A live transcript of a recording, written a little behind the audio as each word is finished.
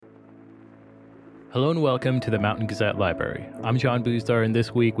Hello and welcome to the Mountain Gazette Library. I'm John Boozdar, and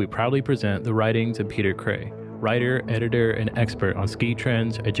this week we proudly present the writings of Peter Kray, writer, editor, and expert on ski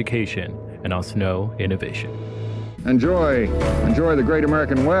trends, education, and on snow innovation. Enjoy the great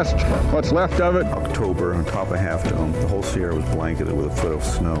American West, what's left of it. October on top of Half Dome, the whole Sierra was blanketed with a foot of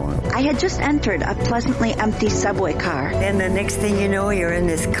snow on it. I had just entered a pleasantly empty subway car. And the next thing you know, you're in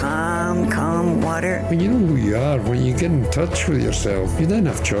this calm water. When you know who you are, when you get in touch with yourself, you then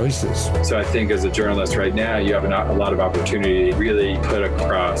have choices. So I think as a journalist right now, you have a lot of opportunity to really put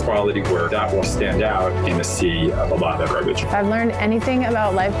across quality work that will stand out in a sea of a lot of garbage. If I've learned anything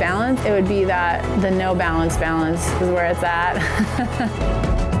about life balance, it would be that the no balance is where it's at.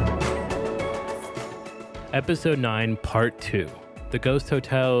 Episode 9, Part 2, The Ghost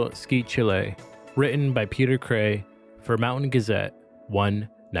Hotel Ski Chile, written by Peter Kray for Mountain Gazette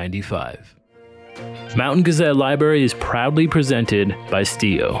 195. Mountain Gazette Library is proudly presented by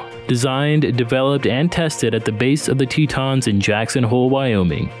Stio. Designed, developed, and tested at the base of the Tetons in Jackson Hole,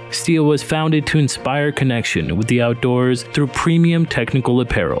 Wyoming, Stio was founded to inspire connection with the outdoors through premium technical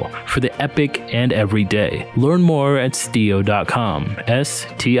apparel for the epic and everyday. Learn more at stio.com,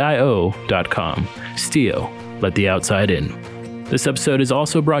 STIO.com. Stio, let the outside in. This episode is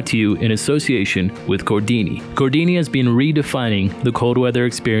also brought to you in association with Gordini. Gordini has been redefining the cold weather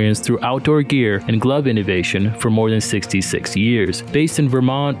experience through outdoor gear and glove innovation for more than 66 years. Based in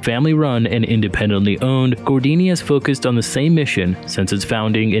Vermont, family-run and independently owned, Gordini has focused on the same mission since its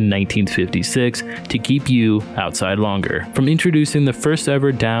founding in 1956 to keep you outside longer. From introducing the first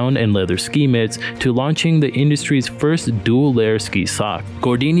ever down and leather ski mitts to launching the industry's first dual-layer ski sock,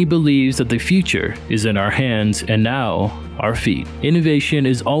 Gordini believes that the future is in our hands and now our feet. Innovation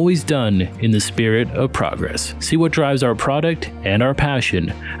is always done in the spirit of progress. See what drives our product and our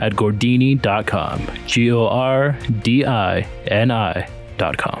passion at Gordini.com. Gordini.com.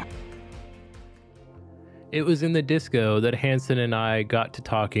 It was in the disco that Hansen and I got to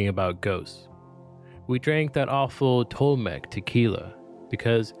talking about ghosts. We drank that awful Tolmec tequila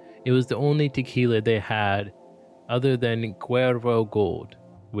because it was the only tequila they had other than Cuervo Gold,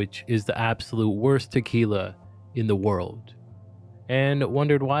 which is the absolute worst tequila in the world, and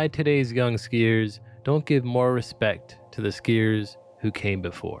wondered why today's young skiers don't give more respect to the skiers who came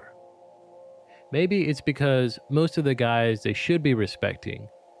before. Maybe it's because most of the guys they should be respecting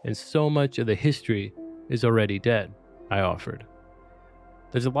and so much of the history is already dead, I offered.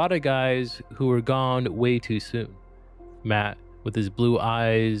 There's a lot of guys who were gone way too soon. Matt, with his blue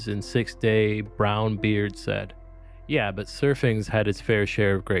eyes and 6-day brown beard, said, "Yeah, but surfing's had its fair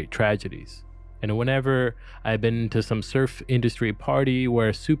share of great tragedies. And whenever I've been to some surf industry party where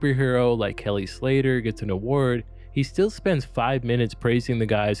a superhero like Kelly Slater gets an award, he still spends 5 minutes praising the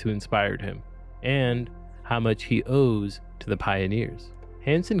guys who inspired him and how much he owes to the pioneers."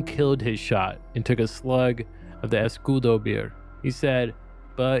 Hansen killed his shot and took a slug of the Escudo beer. He said,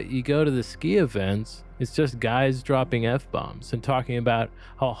 "But you go to the ski events, it's just guys dropping F-bombs and talking about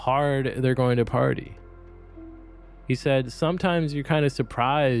how hard they're going to party." He said, "Sometimes you're kind of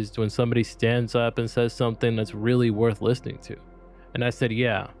surprised when somebody stands up and says something that's really worth listening to." And I said,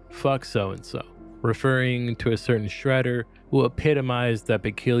 "Yeah, fuck so-and-so," referring to a certain shredder who epitomized that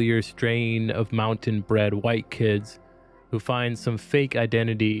peculiar strain of mountain-bred white kids who find some fake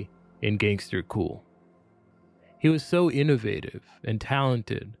identity in gangster cool. He was so innovative and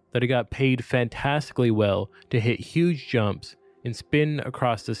talented that he got paid fantastically well to hit huge jumps and spin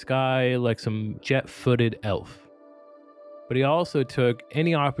across the sky like some jet-footed elf. But he also took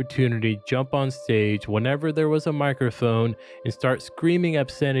any opportunity to jump on stage whenever there was a microphone and start screaming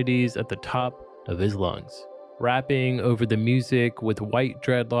obscenities at the top of his lungs, rapping over the music with white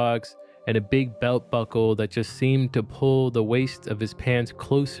dreadlocks and a big belt buckle that just seemed to pull the waist of his pants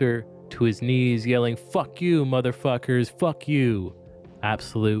closer to his knees, yelling, "Fuck you, motherfuckers, fuck you."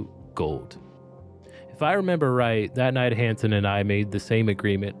 Absolute gold. If I remember right, that night Hansen and I made the same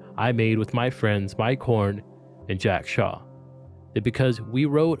agreement I made with my friends Mike Horn and Jack Shaw. That because we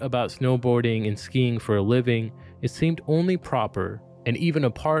wrote about snowboarding and skiing for a living, it seemed only proper, and even a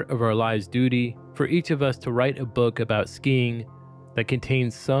part of our lives' duty, for each of us to write a book about skiing that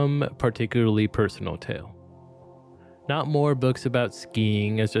contains some particularly personal tale. Not more books about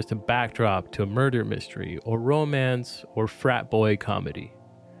skiing as just a backdrop to a murder mystery, or romance, or frat boy comedy,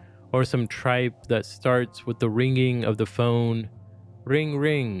 or some tripe that starts with the ringing of the phone, ring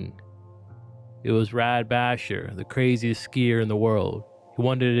ring. It was Rad Basher, the craziest skier in the world. He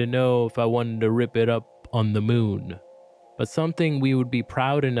wanted to know if I wanted to rip it up on the moon. But something we would be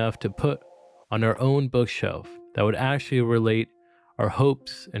proud enough to put on our own bookshelf that would actually relate our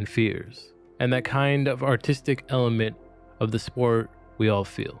hopes and fears, and that kind of artistic element of the sport we all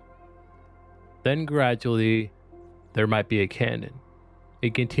feel. Then gradually, there might be a cannon, a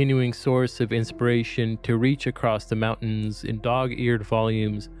continuing source of inspiration to reach across the mountains in dog-eared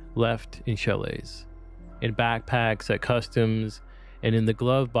volumes left in chalets, in backpacks at customs, and in the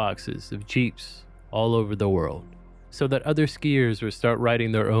glove boxes of Jeeps all over the world, so that other skiers would start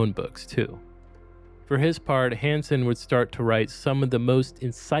writing their own books too. For his part, Hansen would start to write some of the most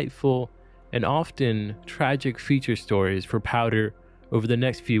insightful and often tragic feature stories for Powder over the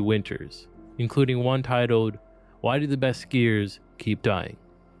next few winters, including one titled, "Why Do the Best Skiers Keep Dying?"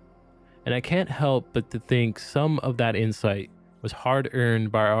 And I can't help but to think some of that insight was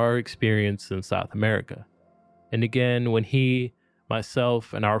hard-earned by our experience in South America. And again, when he,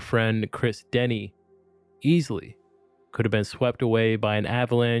 myself, and our friend Chris Denny easily could have been swept away by an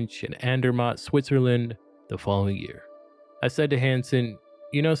avalanche in Andermatt, Switzerland the following year. I said to Hansen,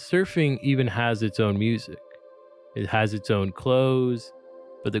 "You know, surfing even has its own music. It has its own clothes,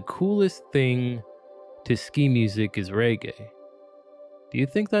 but the coolest thing to ski music is reggae. Do you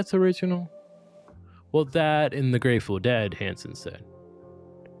think that's original?" "Well, that and the Grateful Dead," Hansen said.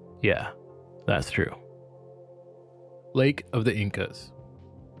 "Yeah, that's true." Lake of the Incas.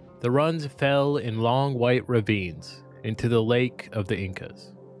 The runs fell in long white ravines into the Lake of the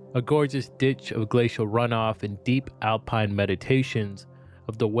Incas, a gorgeous ditch of glacial runoff and deep alpine meditations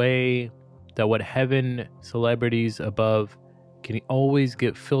of the way that what heaven celebrities above can always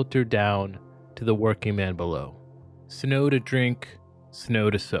get filtered down to the working man below. Snow to drink, snow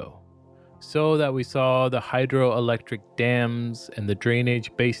to sow. So that we saw the hydroelectric dams and the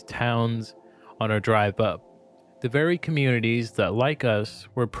drainage-based towns on our drive up. The very communities that, like us,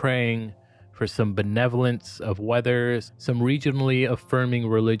 were praying for some benevolence of weather, some regionally affirming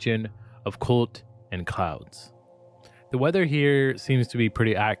religion of cult and clouds. The weather here seems to be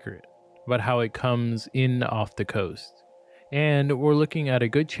pretty accurate about how it comes in off the coast. And we're looking at a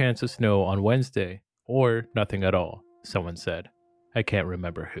good chance of snow on Wednesday, or nothing at all, someone said. I can't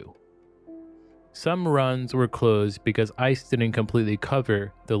remember who. Some runs were closed because ice didn't completely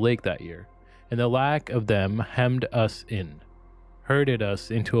cover the lake that year, and the lack of them hemmed us in, herded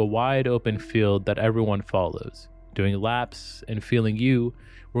us into a wide open field that everyone follows, doing laps and feeling you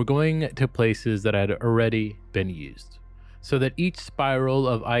were going to places that had already been used, so that each spiral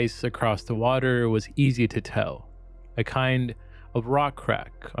of ice across the water was easy to tell, a kind of rock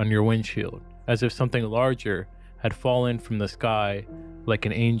crack on your windshield, as if something larger had fallen from the sky like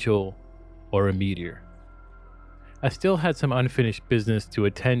an angel or a meteor. I still had some unfinished business to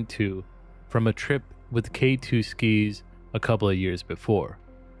attend to from a trip with K2 skis a couple of years before.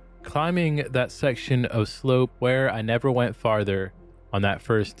 Climbing that section of slope where I never went farther on that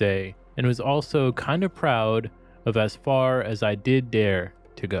first day, and was also kind of proud of as far as I did dare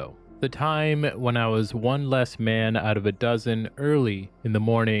to go. The time when I was one less man out of a dozen early in the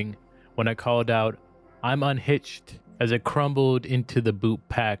morning when I called out, "I'm unhitched," as it crumbled into the boot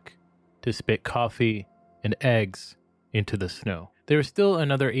pack to spit coffee and eggs into the snow. There was still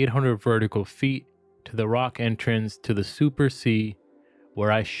another 800 vertical feet to the rock entrance to the Super C,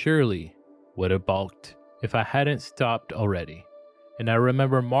 where I surely would have balked if I hadn't stopped already. And I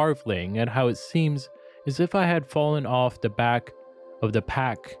remember marveling at how it seems as if I had fallen off the back of the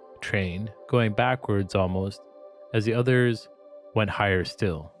pack train, going backwards almost, as the others went higher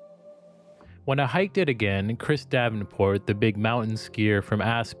still. When I hiked it again, Chris Davenport, the big mountain skier from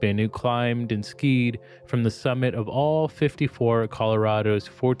Aspen who climbed and skied from the summit of all 54 Colorado's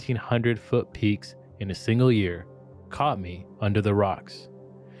 1,400-foot peaks in a single year, caught me under the rocks,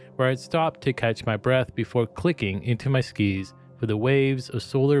 where I'd stopped to catch my breath before clicking into my skis for the waves of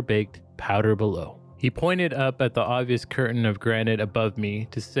solar-baked powder below. He pointed up at the obvious curtain of granite above me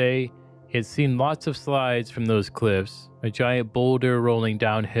to say he had seen lots of slides from those cliffs, a giant boulder rolling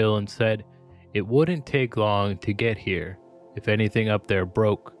downhill, and said it wouldn't take long to get here if anything up there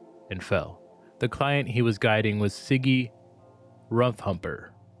broke and fell. The client he was guiding was Siggy Rumpfhumper,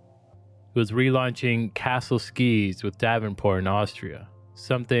 who was relaunching Castle Skis with Davenport in Austria,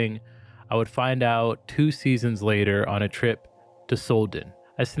 something I would find out 2 seasons later on a trip to Solden.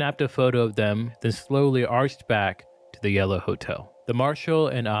 I snapped a photo of them, then slowly arched back to the Yellow Hotel. The marshal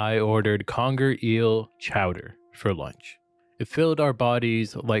and I ordered conger eel chowder for lunch. It filled our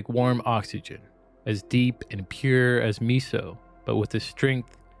bodies like warm oxygen, as deep and pure as miso, but with the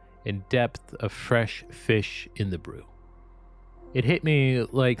strength and depth of fresh fish in the brew. It hit me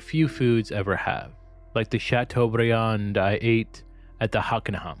like few foods ever have, like the Chateaubriand I ate at the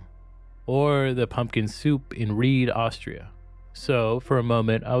Hockenheim, or the pumpkin soup in Ried, Austria. So, for a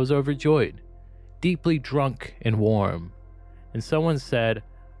moment, I was overjoyed, deeply drunk and warm, and someone said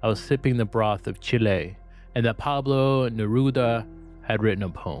I was sipping the broth of Chile, and that Pablo Neruda had written a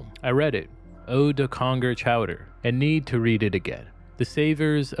poem. I read it, eau de conger chowder, and need to read it again. The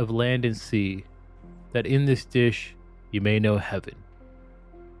savors of land and sea, that in this dish you may know heaven.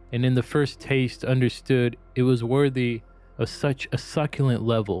 And in the first taste understood it was worthy of such a succulent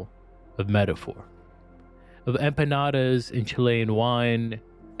level of metaphor. Of empanadas and Chilean wine,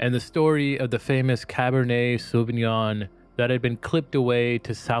 and the story of the famous Cabernet Sauvignon that had been clipped away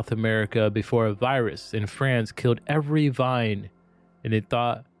to South America before a virus in France killed every vine, and it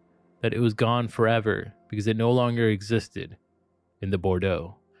thought that it was gone forever because it no longer existed in the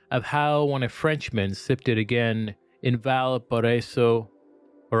Bordeaux. Of how when a Frenchman sipped it again in Valparaiso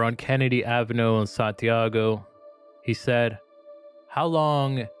or on Kennedy Avenue in Santiago, he said, "How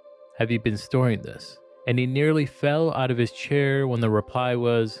long have you been storing this?" And he nearly fell out of his chair when the reply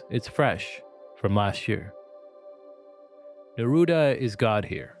was, "It's fresh from last year." Neruda is God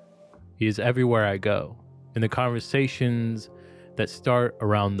here. He is everywhere I go, in the conversations that start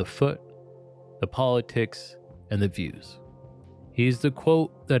around the foot, the politics, and the views. He is the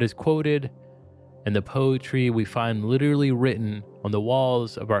quote that is quoted, and the poetry we find literally written on the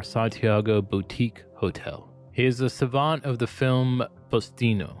walls of our Santiago boutique hotel. He is the savant of the film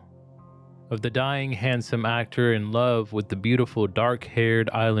Postino, of the dying handsome actor in love with the beautiful dark-haired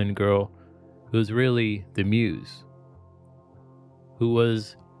island girl who is really the muse, who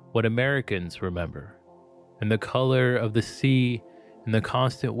was what Americans remember, and the color of the sea and the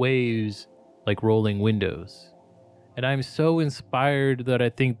constant waves like rolling windows. And I'm so inspired that I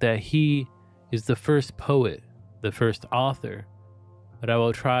think that he is the first poet, the first author that I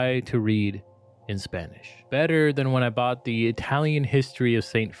will try to read in Spanish. Better than when I bought the Italian history of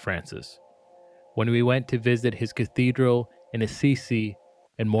St. Francis, when we went to visit his cathedral in Assisi,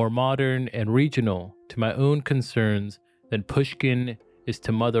 and more modern and regional to my own concerns than Pushkin is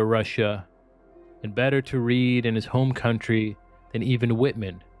to Mother Russia, and better to read in his home country than even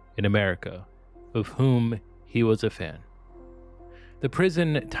Whitman in America, of whom he was a fan. The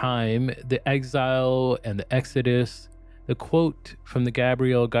prison time, the exile and the exodus, the quote from the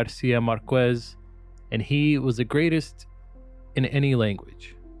Gabriel Garcia Marquez, and he was the greatest in any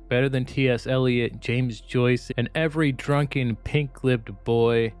language, better than T.S. Eliot, James Joyce, and every drunken pink-lipped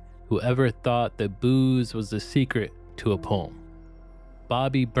boy who ever thought that booze was the secret to a poem.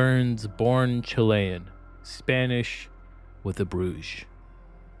 Bobby Burns, born Chilean, Spanish with a Bruges.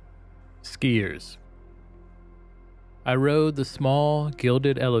 Skiers. I rode the small,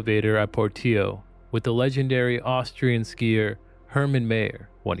 gilded elevator at Portillo with the legendary Austrian skier Hermann Mayer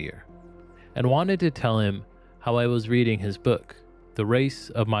one year, and wanted to tell him how I was reading his book, The Race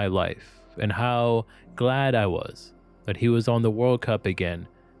of My Life, and how glad I was that he was on the World Cup again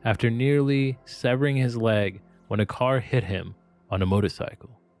after nearly severing his leg when a car hit him on a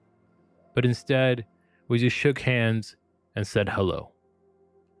motorcycle. But instead, we just shook hands and said hello.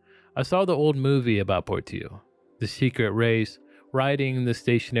 I saw the old movie about Portillo, The Secret Race, riding the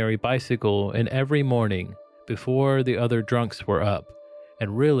stationary bicycle, and every morning before the other drunks were up,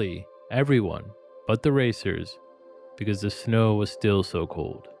 and really everyone but the racers, because the snow was still so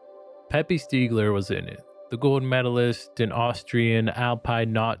cold. Pepe Stiegler was in it, the gold medalist and Austrian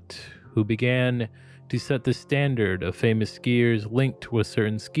alpine knot who began to set the standard of famous skiers linked with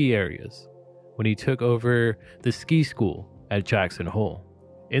certain ski areas when he took over the ski school at Jackson Hole.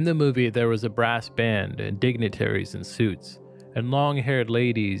 In the movie, there was a brass band and dignitaries in suits, and long-haired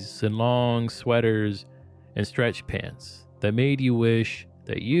ladies in long sweaters and stretch pants that made you wish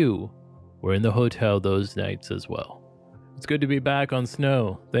that you were in the hotel those nights as well. "It's good to be back on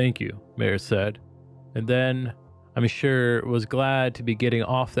snow, thank you," Mayer said, and then, I'm sure, was glad to be getting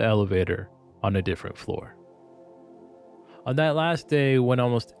off the elevator on a different floor. On that last day, when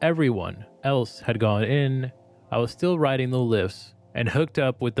almost everyone else had gone in, I was still riding the lifts and hooked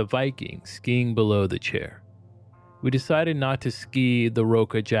up with the Viking skiing below the chair. We decided not to ski the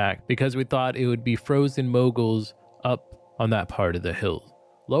Roca Jack because we thought it would be frozen moguls up on that part of the hill.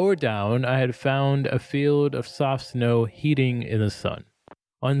 Lower down, I had found a field of soft snow heating in the sun.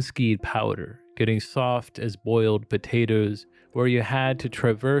 Unskied powder, getting soft as boiled potatoes, where you had to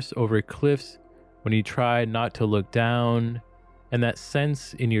traverse over cliffs when you tried not to look down, and that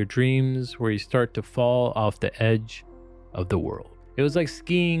sense in your dreams where you start to fall off the edge of the world. It was like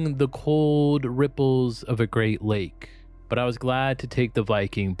skiing the cold ripples of a great lake, but I was glad to take the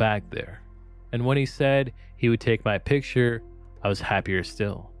Viking back there. And when he said he would take my picture, I was happier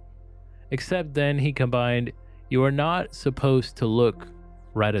still. Except then he combined, "You are not supposed to look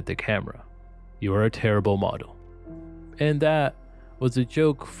right at the camera. You are a terrible model." And that was a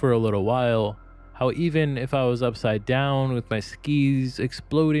joke for a little while, how even if I was upside down with my skis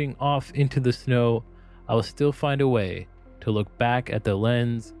exploding off into the snow, I would still find a way to look back at the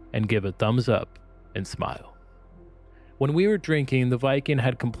lens and give a thumbs up and smile. When we were drinking, the Viking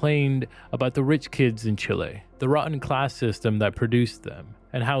had complained about the rich kids in Chile, the rotten class system that produced them,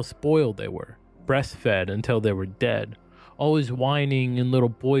 and how spoiled they were, breastfed until they were dead, always whining in little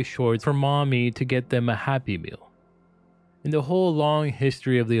boy shorts for mommy to get them a Happy Meal. In the whole long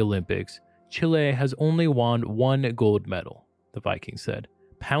history of the Olympics, Chile has only won one gold medal, the Viking said,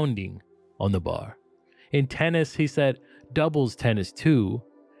 pounding on the bar. In tennis, he said, doubles tennis too,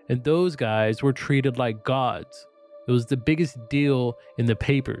 and those guys were treated like gods. It was the biggest deal in the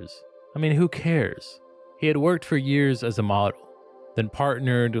papers. I mean, who cares? He had worked for years as a model, then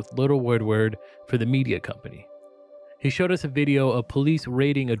partnered with Little Woodward for the media company. He showed us a video of police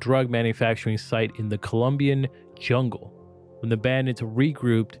raiding a drug manufacturing site in the Colombian jungle when the bandits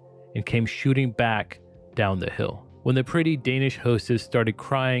regrouped and came shooting back down the hill. When the pretty Danish hostess started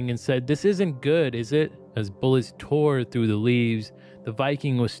crying and said, "This isn't good, is it?" as bullets tore through the leaves, the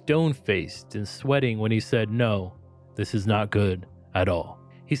Viking was stone-faced and sweating when he said, "No, this is not good at all."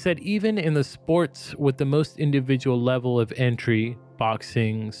 He said even in the sports with the most individual level of entry,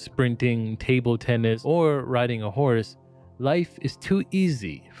 boxing, sprinting, table tennis, or riding a horse, life is too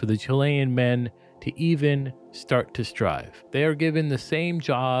easy for the Chilean men to even start to strive. They are given the same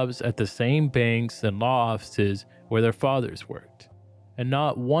jobs at the same banks and law offices where their fathers worked, and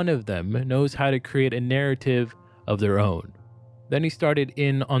not one of them knows how to create a narrative of their own. Then he started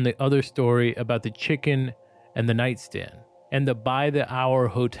in on the other story about the chicken and the nightstand, and the by-the-hour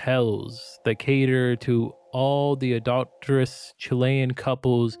hotels that cater to all the adulterous Chilean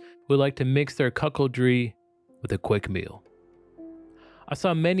couples who like to mix their cuckoldry with a quick meal. I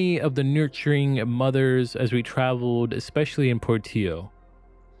saw many of the nurturing mothers as we traveled, especially in Portillo,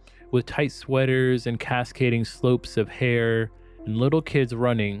 with tight sweaters and cascading slopes of hair and little kids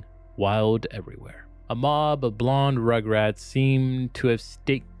running wild everywhere. A mob of blonde rugrats seemed to have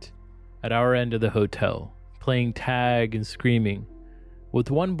staked at our end of the hotel, playing tag and screaming, with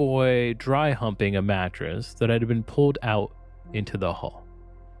one boy dry humping a mattress that had been pulled out into the hall.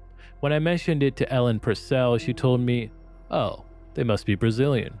 When I mentioned it to Ellen Purcell, she told me, "Oh, they must be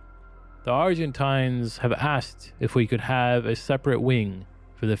Brazilian. The Argentines have asked if we could have a separate wing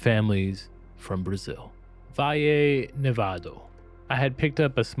for the families from Brazil." Valle Nevado. I had picked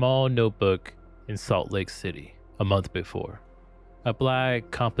up a small notebook in Salt Lake City a month before, a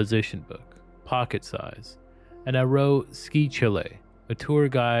black composition book, pocket size, and I wrote Ski Chile, a tour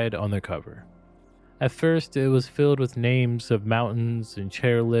guide on the cover. At first, it was filled with names of mountains and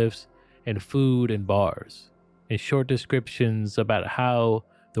chairlifts and food and bars, and short descriptions about how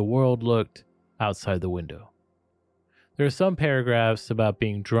the world looked outside the window. There are some paragraphs about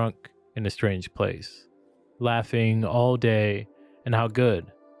being drunk in a strange place, laughing all day, and how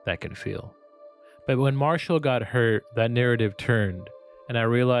good that can feel. But when Marshall got hurt, that narrative turned, and I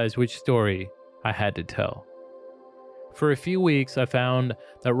realized which story I had to tell. For a few weeks, I found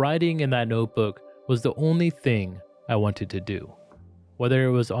that writing in that notebook was the only thing I wanted to do, whether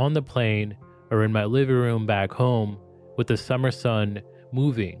it was on the plane or in my living room back home with the summer sun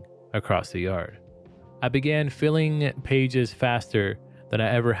moving across the yard. I began filling pages faster than I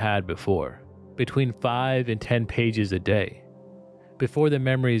ever had before, between 5 and 10 pages a day, before the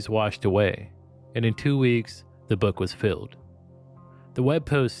memories washed away, and in 2 weeks, the book was filled. The web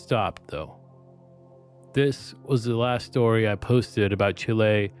post stopped, though. This was the last story I posted about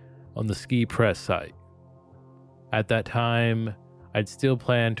Chile on the Ski Press site. At that time, I'd still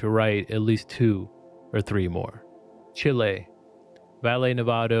planned to write at least 2 or 3 more. Chile, Valle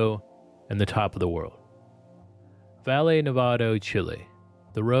Nevado, and the top of the world. Valle Nevado, Chile.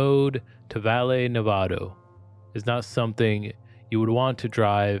 The road to Valle Nevado is not something you would want to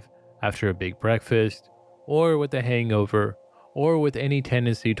drive after a big breakfast, or with a hangover, or with any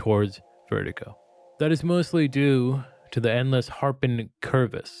tendency towards vertigo. That is mostly due to the endless Harpen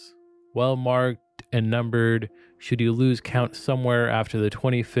curves, well marked and numbered should you lose count somewhere after the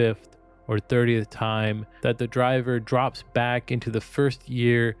 25th or 30th time that the driver drops back into the first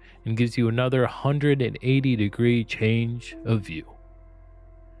year and gives you another 180-degree change of view.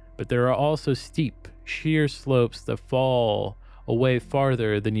 But there are also steep, sheer slopes that fall away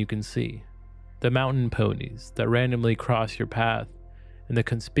farther than you can see, the mountain ponies that randomly cross your path, and the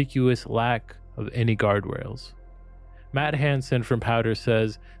conspicuous lack of any guardrails. Matt Hansen from Powder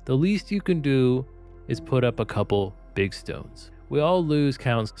says, "The least you can do is put up a couple big stones." We all lose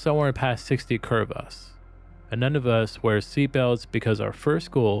count somewhere past 60 curvas, and none of us wear seatbelts because our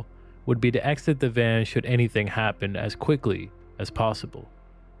first goal would be to exit the van should anything happen as quickly as possible.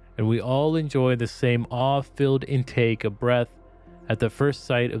 And we all enjoy the same awe-filled intake of breath at the first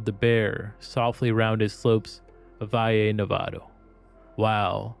sight of the bare, softly rounded slopes of Valle Nevado.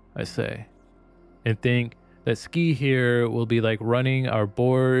 Wow, I say, and think that ski here will be like running our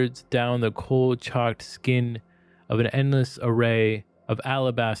boards down the cold-chalked skin of an endless array of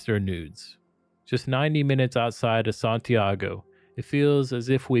alabaster nudes. Just 90 minutes outside of Santiago, it feels as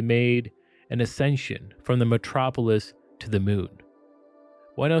if we made an ascension from the metropolis to the moon.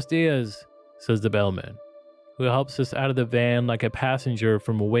 Buenos dias, says the bellman, who helps us out of the van like a passenger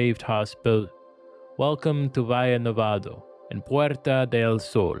from a wave-tossed boat. Welcome to Valle Nevado and Puerta del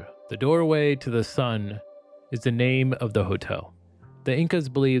Sol. The doorway to the sun is the name of the hotel. The Incas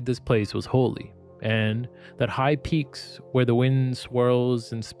believed this place was holy, and that high peaks where the wind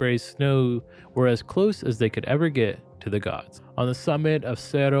swirls and sprays snow were as close as they could ever get to the gods. On the summit of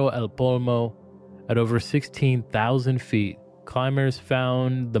Cerro El Polmo, at over 16,000 feet, climbers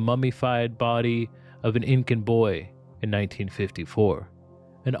found the mummified body of an Incan boy in 1954,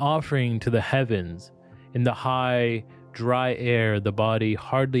 an offering to the heavens. In the high, dry air, the body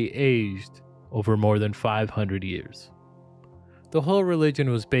hardly aged over more than 500 years. The whole religion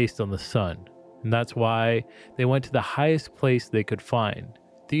was based on the sun, and that's why they went to the highest place they could find.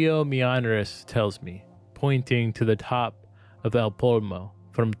 Theo Mianeris tells me, pointing to the top of El Polmo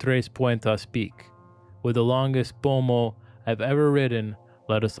from Tres Puentes Peak, with the longest pomo I've ever ridden,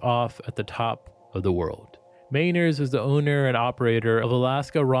 let us off at the top of the world. Mainers is the owner and operator of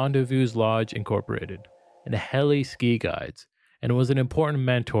Alaska Rendezvous Lodge Incorporated and Heli Ski Guides, and was an important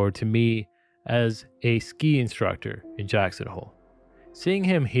mentor to me as a ski instructor in Jackson Hole. Seeing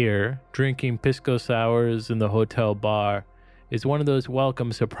him here, drinking pisco sours in the hotel bar, is one of those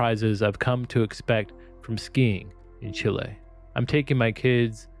welcome surprises I've come to expect from skiing in Chile. I'm taking my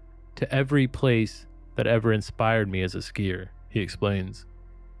kids to every place that ever inspired me as a skier, he explains.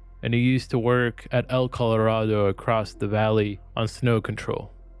 And he used to work at El Colorado across the valley on snow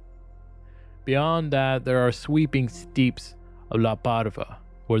control. Beyond that, there are sweeping steeps of La Parva,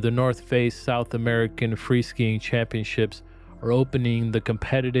 where the North Face South American Free Skiing Championships are opening the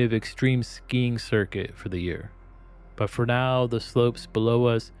competitive extreme skiing circuit for the year. But for now, the slopes below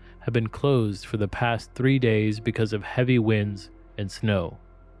us have been closed for the past 3 days because of heavy winds and snow.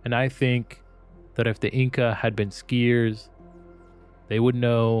 And I think that if the Inca had been skiers, they would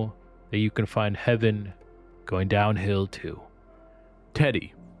know that you can find heaven going downhill too.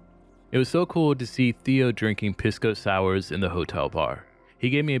 Teddy. It was so cool to see Theo drinking pisco sours in the hotel bar. He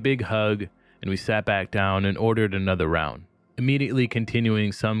gave me a big hug, and we sat back down and ordered another round, immediately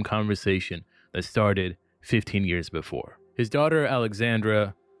continuing some conversation that started 15 years before. His daughter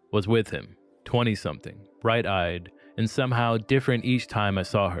Alexandra was with him, 20-something, bright-eyed, and somehow different each time I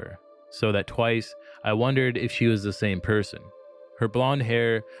saw her, so that twice I wondered if she was the same person. Her blonde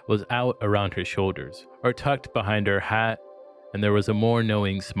hair was out around her shoulders, or tucked behind her hat, and there was a more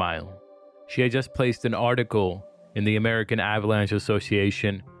knowing smile. She had just placed an article in the American Avalanche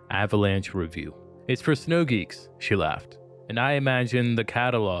Association Avalanche Review. It's for snow geeks, she laughed. And I imagined the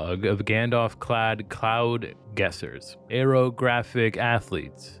catalog of Gandalf-clad cloud guessers, aerographic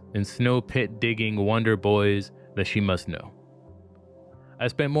athletes, and snow pit digging wonder boys that she must know. I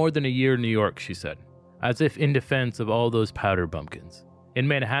spent more than a year in New York, she said, as if in defense of all those powder bumpkins. In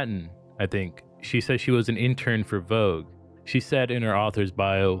Manhattan, I think. She said she was an intern for Vogue. She said in her author's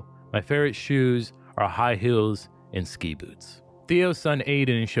bio, "My favorite shoes are high heels and ski boots." Theo's son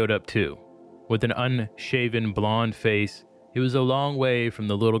Aiden showed up too. With an unshaven blonde face, he was a long way from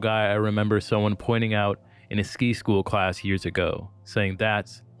the little guy I remember someone pointing out in a ski school class years ago, saying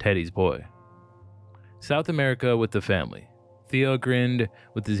that's Teddy's boy. South America with the family. Theo grinned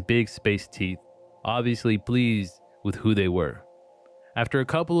with his big space teeth, obviously pleased with who they were. After a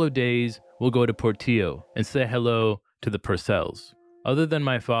couple of days, we'll go to Portillo and say hello to the Purcells. Other than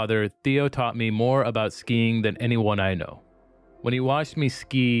my father, Theo taught me more about skiing than anyone I know. When he watched me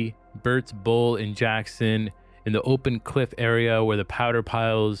ski Burt's Bull in Jackson in the open cliff area where the powder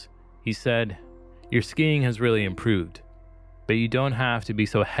piles, he said, "Your skiing has really improved, but you don't have to be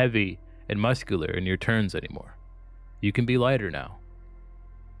so heavy and muscular in your turns anymore. You can be lighter now."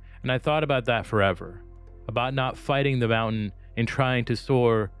 And I thought about that forever, about not fighting the mountain and trying to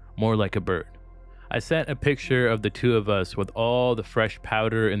soar more like a bird. I sent a picture of the two of us with all the fresh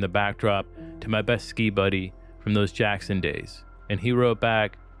powder in the backdrop to my best ski buddy from those Jackson days, and he wrote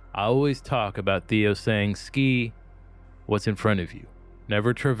back, "I always talk about Theo saying, ski what's in front of you,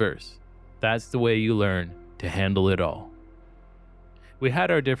 never traverse. That's the way you learn to handle it all." We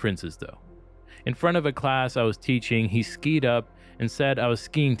had our differences though. In front of a class I was teaching, he skied up and said I was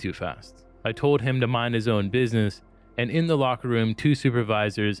skiing too fast. I told him to mind his own business, and in the locker room, 2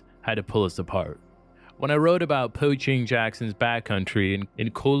 supervisors had to pull us apart. When I wrote about poaching Jackson's backcountry in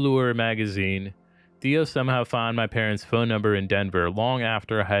Colure magazine, Theo somehow found my parents' phone number in Denver long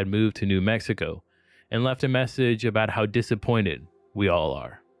after I had moved to New Mexico and left a message about how disappointed we all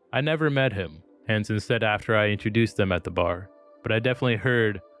are. I never met him, Hansen said after I introduced them at the bar, but I definitely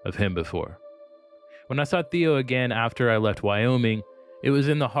heard of him before. When I saw Theo again after I left Wyoming, it was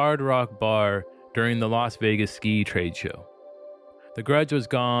in the Hard Rock bar during the Las Vegas ski trade show. The grudge was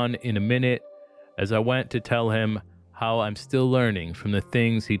gone in a minute as I went to tell him how I'm still learning from the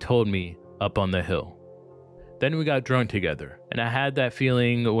things he told me up on the hill. Then we got drunk together, and I had that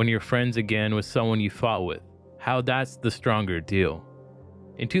feeling when you're friends again with someone you fought with, how that's the stronger deal.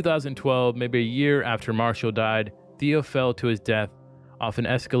 In 2012, maybe a year after Marshall died, Theo fell to his death off an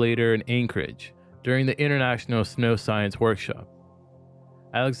escalator in Anchorage during the International Snow Science Workshop.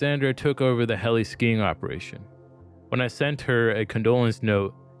 Alexandra took over the heli skiing operation. When I sent her a condolence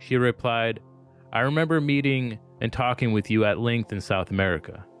note, she replied, "I remember meeting and talking with you at length in South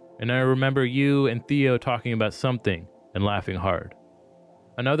America. And I remember you and Theo talking about something and laughing hard."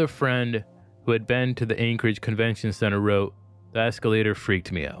 Another friend who had been to the Anchorage Convention Center wrote, "The escalator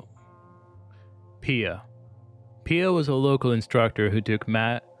freaked me out." Pia. Pia was a local instructor who took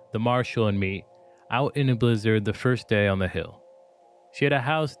Matt, the Marshal, and me out in a blizzard the first day on the hill. She had a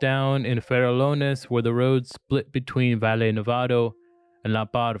house down in Farallones where the road split between Valle Nevado and La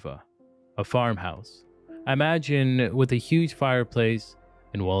Parva, a farmhouse, I imagine with a huge fireplace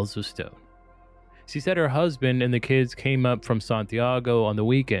and walls of stone. She said her husband and the kids came up from Santiago on the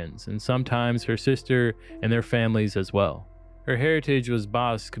weekends, and sometimes her sister and their families as well. Her heritage was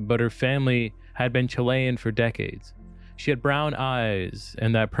Basque, but her family had been Chilean for decades. She had brown eyes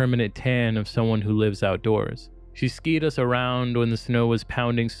and that permanent tan of someone who lives outdoors. She skied us around when the snow was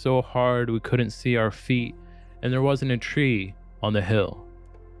pounding so hard we couldn't see our feet and there wasn't a tree on the hill.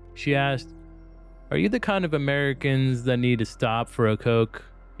 She asked, "Are you the kind of Americans that need to stop for a Coke?"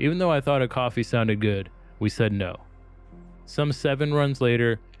 Even though I thought a coffee sounded good, we said no. Some 7 runs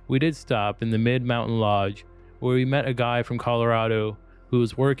later, we did stop in the Mid-Mountain Lodge where we met a guy from Colorado who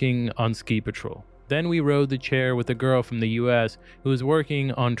was working on ski patrol. Then we rode the chair with a girl from the US who was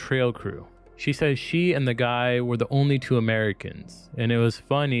working on trail crew. She says she and the guy were the only 2 Americans, and it was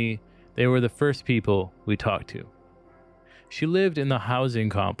funny, they were the first people we talked to. She lived in the housing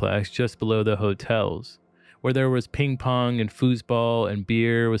complex just below the hotels, where there was ping pong and foosball and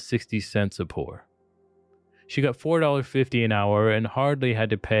beer with 60 cents a pour. She got $4.50 an hour and hardly had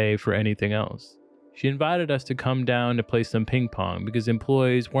to pay for anything else. She invited us to come down to play some ping pong because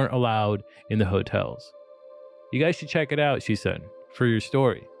employees weren't allowed in the hotels. "You guys should check it out," she said, "for your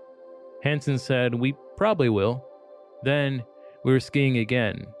story." Hansen said, "We probably will." Then we were skiing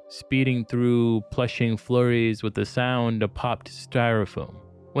again, speeding through plushing flurries with the sound of popped styrofoam.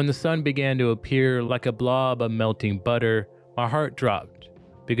 When the sun began to appear like a blob of melting butter, my heart dropped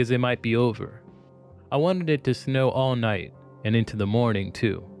because it might be over. I wanted it to snow all night and into the morning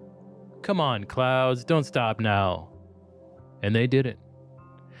too. "Come on, clouds, don't stop now." And they didn't.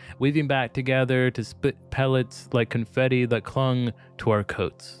 Weaving back together to spit pellets like confetti that clung to our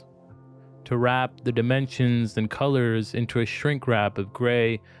coats. To wrap the dimensions and colors into a shrink wrap of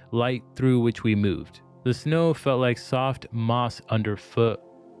gray light through which we moved. The snow felt like soft moss underfoot,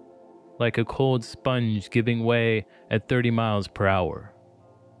 like a cold sponge giving way at 30 miles per hour.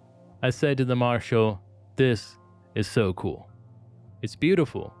 I said to the Marshal, "This is so cool." "It's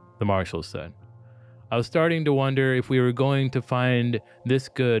beautiful," the Marshal said. I was starting to wonder if we were going to find this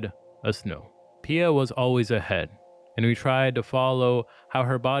good a snow. Pia was always ahead, and we tried to follow how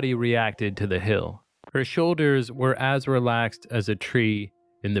her body reacted to the hill. Her shoulders were as relaxed as a tree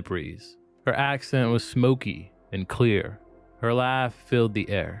in the breeze. Her accent was smoky and clear. Her laugh filled the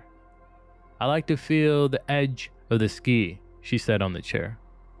air. "I like to feel the edge of the ski," she said on the chair.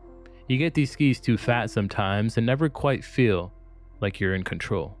 "You get these skis too fat sometimes and never quite feel like you're in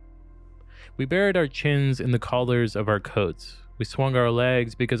control." We buried our chins in the collars of our coats. We swung our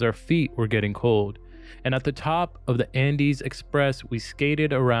legs because our feet were getting cold. And at the top of the Andes Express, we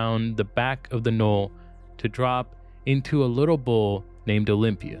skated around the back of the knoll to drop into a little bowl named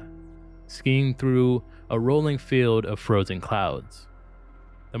Olympia, skiing through a rolling field of frozen clouds.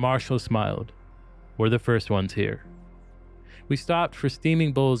 The Marshal smiled. "We're the first ones here." We stopped for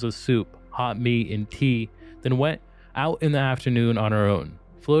steaming bowls of soup, hot meat, and tea, then went out in the afternoon on our own,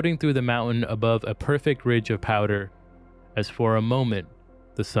 floating through the mountain above a perfect ridge of powder, as for a moment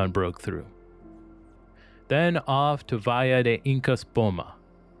the sun broke through. Then off to Valle de Incas Poma,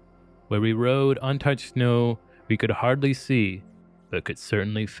 where we rode untouched snow we could hardly see, but could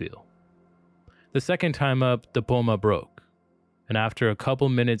certainly feel. The second time up, the Poma broke, and after a couple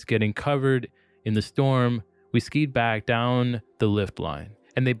minutes getting covered in the storm, we skied back down the lift line,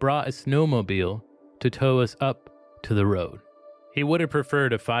 and they brought a snowmobile to tow us up to the road. He would have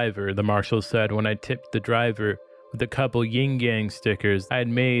preferred a $5, the marshal said when I tipped the driver with a couple yin-yang stickers I had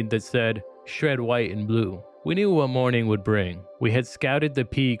made that said, "Shred white and blue." We knew what morning would bring. We had scouted the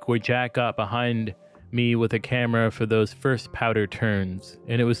peak where Jack got behind me with a camera for those first powder turns,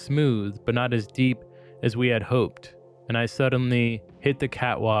 and it was smooth, but not as deep as we had hoped, and I suddenly hit the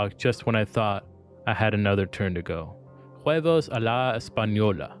catwalk just when I thought I had another turn to go. Huevos a la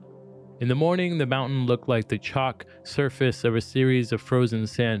Española. In the morning, the mountain looked like the chalk surface of a series of frozen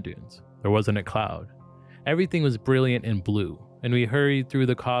sand dunes. There wasn't a cloud. Everything was brilliant and blue, and we hurried through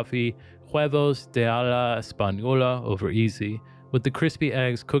the coffee, huevos de a la Española over easy, with the crispy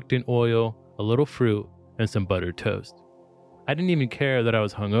eggs cooked in oil, a little fruit, and some buttered toast. I didn't even care that I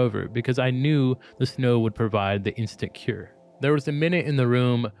was hungover because I knew the snow would provide the instant cure. There was a minute in the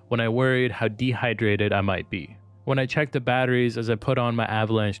room when I worried how dehydrated I might be, when I checked the batteries as I put on my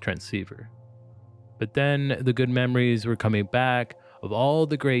avalanche transceiver. But then the good memories were coming back of all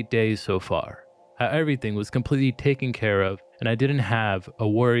the great days so far, how everything was completely taken care of and I didn't have a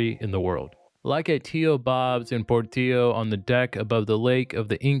worry in the world. Like at Tio Bob's in Portillo on the deck above the lake of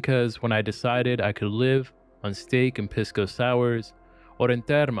the Incas when I decided I could live on steak and pisco sours, or in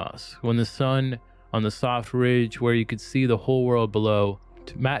Termas when the sun on the soft ridge where you could see the whole world below,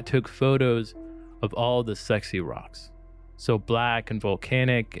 Matt took photos of all the sexy rocks, so black and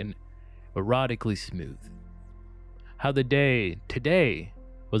volcanic and erotically smooth. How the day, today,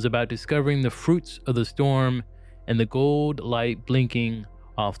 was about discovering the fruits of the storm and the gold light blinking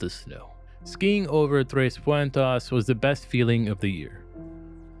off the snow. Skiing over Tres Puentes was the best feeling of the year.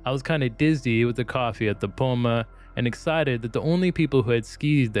 I was kind of dizzy with the coffee at the Poma and excited that the only people who had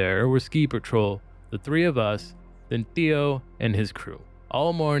skied there were ski patrol, the three of us, then Theo and his crew.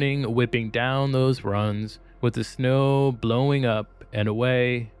 All morning whipping down those runs with the snow blowing up and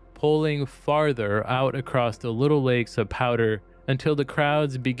away, pulling farther out across the little lakes of powder until the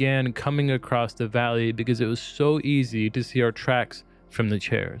crowds began coming across the valley because it was so easy to see our tracks from the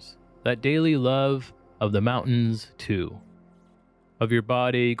chairs. That daily love of the mountains too, of your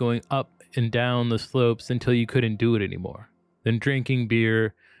body going up and down the slopes until you couldn't do it anymore, then drinking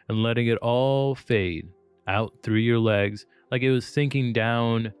beer and letting it all fade out through your legs like it was sinking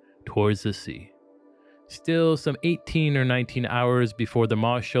down towards the sea. Still some 18 or 19 hours before the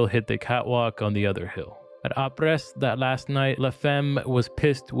marshal hit the catwalk on the other hill. At Apres that last night, La Femme was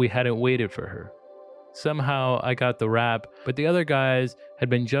pissed we hadn't waited for her. Somehow I got the rap, but the other guys had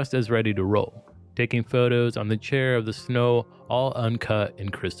been just as ready to roll, taking photos on the chair of the snow, all uncut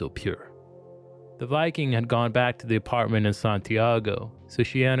and crystal pure. The Viking had gone back to the apartment in Santiago, so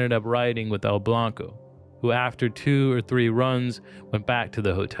she ended up riding with El Blanco, who after 2 or 3 runs went back to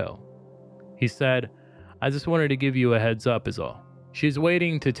the hotel. He said, "I just wanted to give you a heads up is all." She's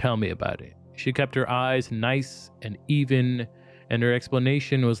waiting to tell me about it. She kept her eyes nice and even, and her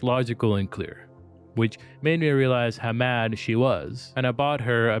explanation was logical and clear, which made me realize how mad she was, and I bought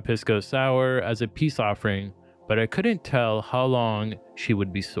her a pisco sour as a peace offering, but I couldn't tell how long she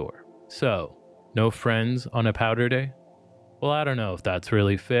would be sore. So, no friends on a powder day? Well, I don't know if that's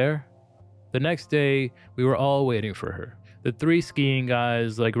really fair. The next day, we were all waiting for her. The 3 skiing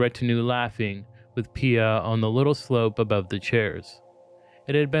guys like retinue laughing with Pia on the little slope above the chairs.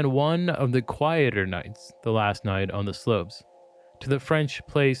 It had been one of the quieter nights, the last night on the slopes. To the French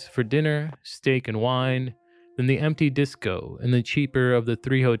place for dinner, steak and wine, then the empty disco and the cheaper of the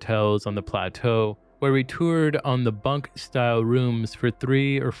 3 hotels on the plateau, where we toured on the bunk-style rooms for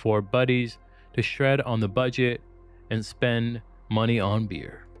 3 or 4 buddies to shred on the budget and spend money on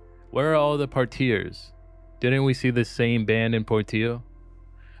beer. Where are all the partiers? Didn't we see the same band in Portillo?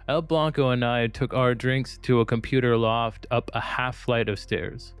 El Blanco and I took our drinks to a computer loft up a half flight of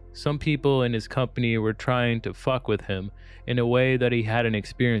stairs. Some people in his company were trying to fuck with him in a way that he hadn't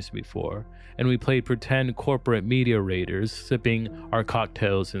experienced before, and we played pretend corporate media raiders, sipping our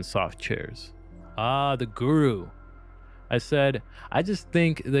cocktails in soft chairs. Ah, the guru. I said, I just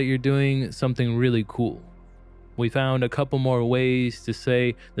think that you're doing something really cool. We found a couple more ways to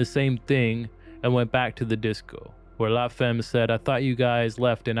say the same thing and went back to the disco, where La Femme said, I thought you guys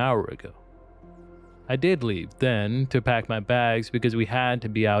left an hour ago. I did leave then to pack my bags because we had to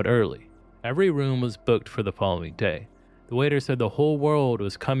be out early. Every room was booked for the following day. The waiter said the whole world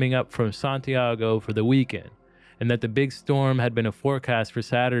was coming up from Santiago for the weekend, and that the big storm had been a forecast for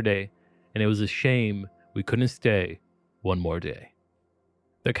Saturday, and it was a shame we couldn't stay one more day.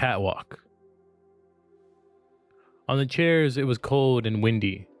 The catwalk. On the chairs, it was cold and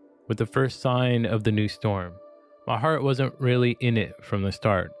windy, with the first sign of the new storm. My heart wasn't really in it from the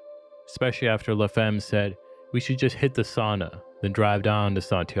start, especially after La Femme said we should just hit the sauna, then drive down to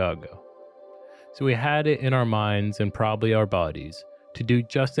Santiago. So we had it in our minds and probably our bodies to do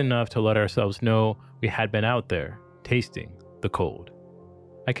just enough to let ourselves know we had been out there, tasting the cold.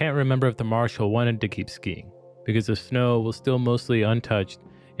 I can't remember if the marshal wanted to keep skiing, because the snow was still mostly untouched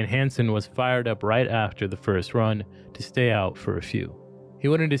and Hansen was fired up right after the first run to stay out for a few. He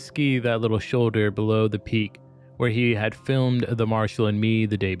wanted to ski that little shoulder below the peak where he had filmed the marshal and me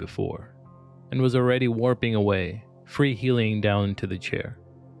the day before, and was already warping away, freeheeling down to the chair.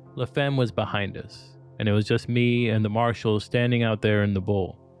 La Femme was behind us, and it was just me and the marshal standing out there in the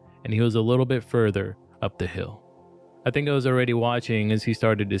bowl, and he was a little bit further up the hill. I think I was already watching as he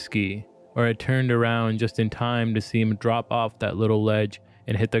started to ski, or I turned around just in time to see him drop off that little ledge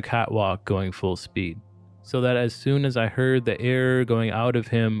and hit the catwalk going full speed, so that as soon as I heard the air going out of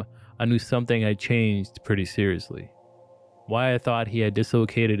him, I knew something had changed pretty seriously. Why I thought he had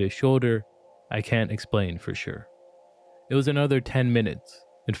dislocated his shoulder, I can't explain for sure. It was another 10 minutes,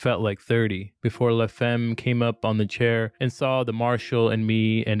 it felt like 30, before La Femme came up on the chair and saw the marshal and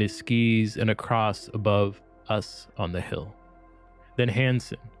me and his skis and a cross above us on the hill. Then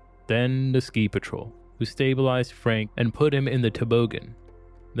Hansen, then the ski patrol, who stabilized Frank and put him in the toboggan,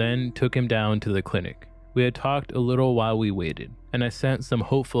 then took him down to the clinic. We had talked a little while we waited, and I sent some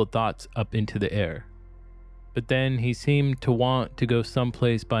hopeful thoughts up into the air. But then he seemed to want to go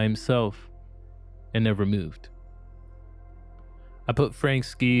someplace by himself and never moved. I put Frank's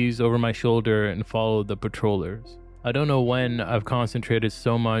skis over my shoulder and followed the patrollers. I don't know when I've concentrated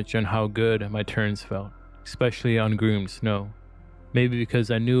so much on how good my turns felt, especially on groomed snow. Maybe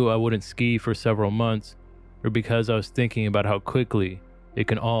because I knew I wouldn't ski for several months, or because I was thinking about how quickly it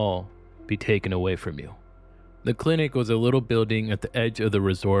can all be taken away from you. The clinic was a little building at the edge of the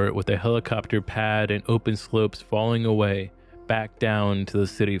resort with a helicopter pad and open slopes falling away back down to the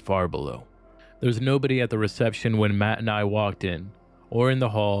city far below. There was nobody at the reception when Matt and I walked in, or in the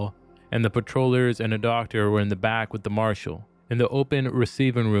hall, and the patrollers and a doctor were in the back with the marshal, in the open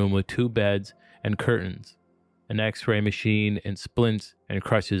receiving room with 2 beds and curtains, an x-ray machine and splints and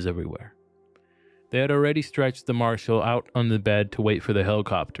crutches everywhere. They had already stretched the marshal out on the bed to wait for the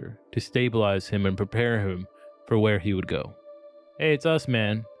helicopter, to stabilize him and prepare him for where he would go. Hey, it's us,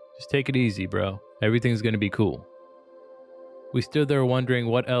 man. Just take it easy, bro. Everything's gonna be cool. We stood there wondering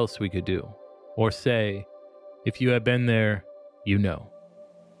what else we could do, or say. If you had been there, you know.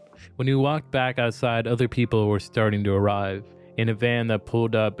 When we walked back outside, other people were starting to arrive, in a van that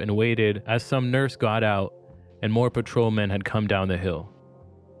pulled up and waited as some nurse got out, and more patrolmen had come down the hill.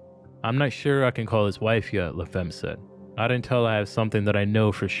 I'm not sure I can call his wife yet, La Femme said. Not until I have something that I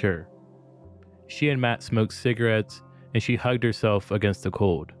know for sure. She and Matt smoked cigarettes, and she hugged herself against the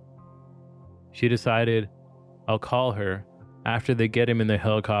cold. She decided, I'll call her after they get him in the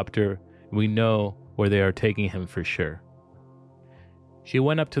helicopter and we know where they are taking him for sure. She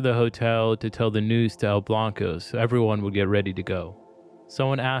went up to the hotel to tell the news to El Blanco so everyone would get ready to go.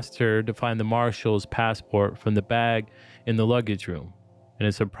 Someone asked her to find the marshal's passport from the bag in the luggage room, and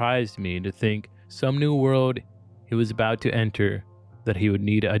it surprised me to think some new world he was about to enter that he would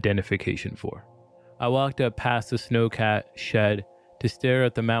need identification for. I walked up past the snowcat shed to stare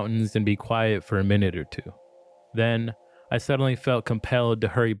at the mountains and be quiet for a minute or two. Then, I suddenly felt compelled to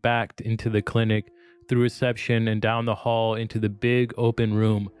hurry back into the clinic, through reception and down the hall into the big open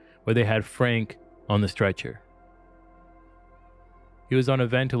room where they had Frank on the stretcher. He was on a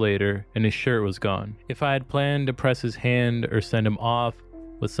ventilator and his shirt was gone. If I had planned to press his hand or send him off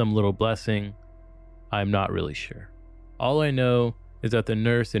with some little blessing, I'm not really sure. All I know is that the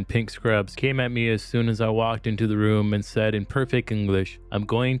nurse in pink scrubs came at me as soon as I walked into the room and said in perfect English, I'm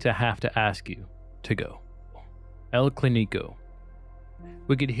going to have to ask you to go. El Clinico.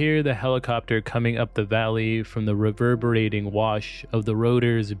 We could hear the helicopter coming up the valley from the reverberating wash of the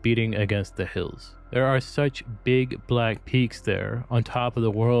rotors beating against the hills. There are such big black peaks there on top of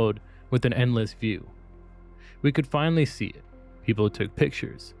the world with an endless view. We could finally see it. People took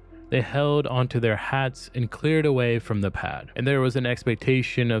pictures. They held onto their hats and cleared away from the pad, and there was an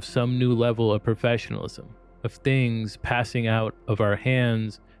expectation of some new level of professionalism, of things passing out of our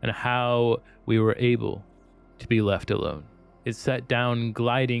hands and how we were able to be left alone. It sat down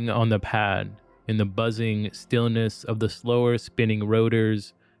gliding on the pad in the buzzing stillness of the slower spinning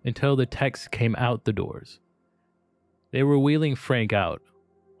rotors until the techs came out the doors. They were wheeling Frank out,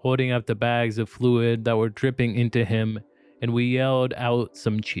 holding up the bags of fluid that were dripping into him, and we yelled out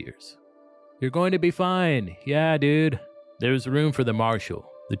some cheers. You're going to be fine. Yeah, dude. There's room for the marshal,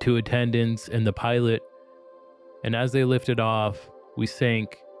 the 2 attendants, and the pilot. And as they lifted off, we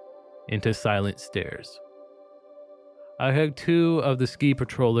sank into silent stares. I hugged 2 of the ski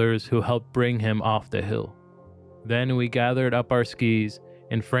patrollers who helped bring him off the hill. Then we gathered up our skis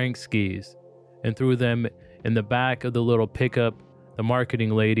and Frank's skis and threw them in the back of the little pickup the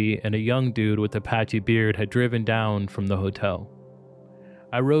marketing lady and a young dude with a patchy beard had driven down from the hotel.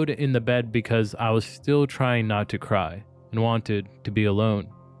 I rode in the bed because I was still trying not to cry and wanted to be alone.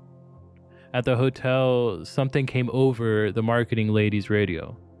 At the hotel, something came over the marketing lady's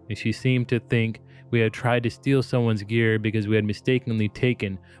radio, and she seemed to think we had tried to steal someone's gear because we had mistakenly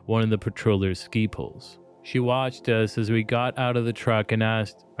taken one of the patroller's ski poles. She watched us as we got out of the truck and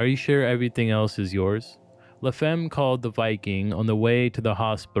asked, "Are you sure everything else is yours?" La Femme called the Viking on the way to the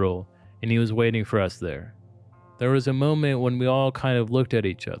hospital, and he was waiting for us there. There was a moment when we all kind of looked at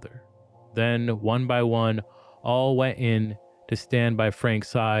each other. Then, one by one, all went in to stand by Frank's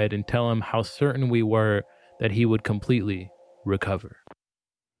side and tell him how certain we were that he would completely recover.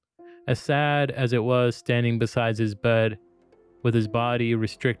 As sad as it was standing beside his bed, with his body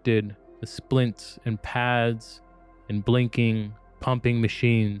restricted, the splints and pads and blinking, pumping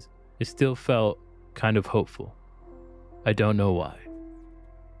machines, it still felt kind of hopeful. I don't know why.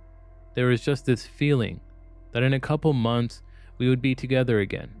 There was just this feeling that in a couple months we would be together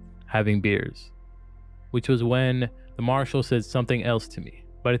again, having beers. Which was when the marshal said something else to me,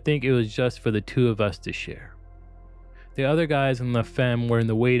 but I think it was just for the two of us to share. The other guys in La Femme were in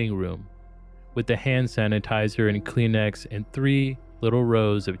the waiting room with the hand sanitizer and Kleenex and 3 little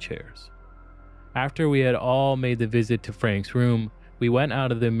rows of chairs. After we had all made the visit to Frank's room, we went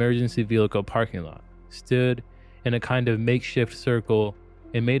out of the emergency vehicle parking lot, stood in a kind of makeshift circle,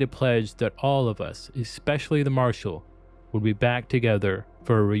 and made a pledge that all of us, especially the marshal, would be back together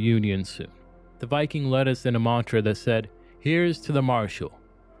for a reunion soon. The Viking led us in a mantra that said, "Here's to the marshal.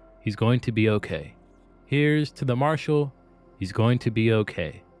 He's going to be okay. Here's to the marshal. He's going to be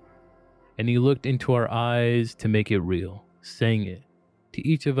okay." And he looked into our eyes to make it real, saying it to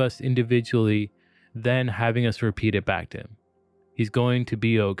each of us individually, then having us repeat it back to him. He's going to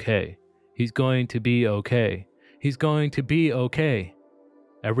be okay. He's going to be okay. He's going to be okay.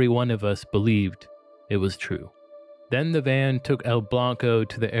 Every one of us believed it was true. Then the van took El Blanco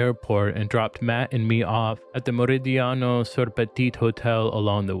to the airport and dropped Matt and me off at the Meridiano Sur Petit Hotel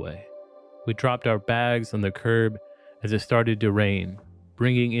along the way. We dropped our bags on the curb as it started to rain,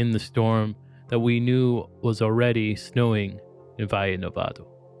 bringing in the storm that we knew was already snowing in Valle Nevado.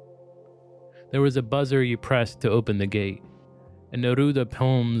 There was a buzzer you pressed to open the gate, and Neruda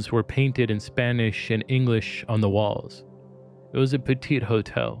poems were painted in Spanish and English on the walls. It was a petite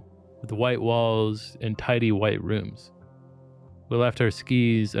hotel with white walls and tidy white rooms. We left our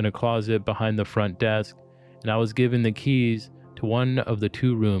skis in a closet behind the front desk, and I was given the keys to one of the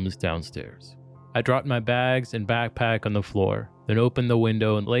 2 rooms downstairs. I dropped my bags and backpack on the floor, then opened the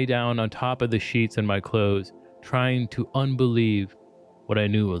window and lay down on top of the sheets and my clothes, trying to unbelieve what I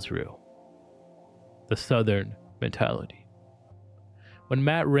knew was real. The Southern mentality. When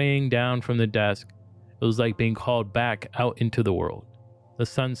Matt rang down from the desk, it was like being called back out into the world. The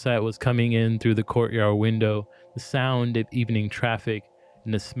sunset was coming in through the courtyard window, the sound of evening traffic,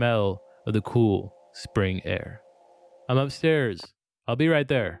 and the smell of the cool spring air. "I'm upstairs. I'll be right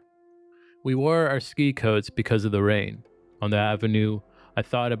there." We wore our ski coats because of the rain. On the avenue, I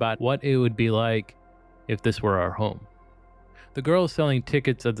thought about what it would be like if this were our home. The girl selling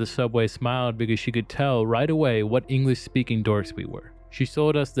tickets at the subway smiled because she could tell right away what English-speaking dorks we were. She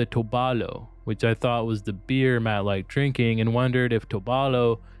sold us the Tobalo, which I thought was the beer Matt liked drinking, and wondered if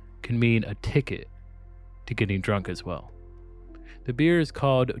Tobalo could mean a ticket to getting drunk as well. "The beer is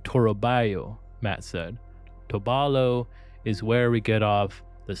called Torobayo," Matt said. "Tobalo is where we get off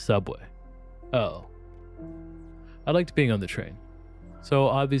the subway." Oh. I liked being on the train. So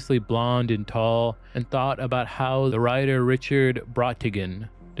obviously blonde and tall, and thought about how the writer Richard Brautigan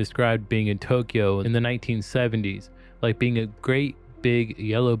described being in Tokyo in the 1970s like being a great big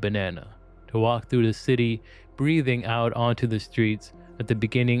yellow banana, to walk through the city, breathing out onto the streets at the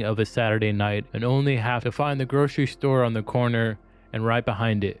beginning of a Saturday night and only have to find the grocery store on the corner and right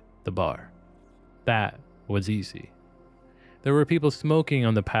behind it, the bar. That was easy. There were people smoking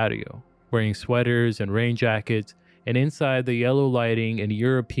on the patio, wearing sweaters and rain jackets, and inside the yellow lighting and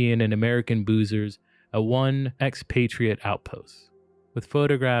European and American boozers at one expatriate outpost, with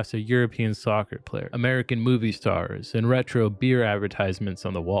photographs of European soccer players, American movie stars, and retro beer advertisements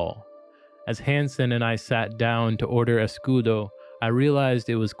on the wall. As Hansen and I sat down to order escudo, I realized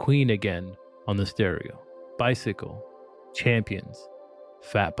it was Queen again on the stereo. Bicycle, champions,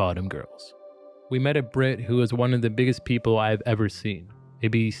 fat bottom girls. We met a Brit who was one of the biggest people I've ever seen,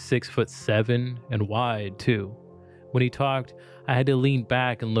 maybe 6'7" and wide too. When he talked, I had to lean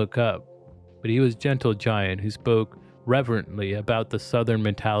back and look up, but he was a gentle giant who spoke reverently about the southern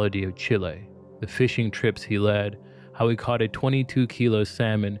mentality of Chile, the fishing trips he led, how he caught a 22-kilo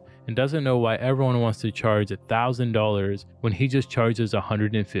salmon and doesn't know why everyone wants to charge $1,000 when he just charges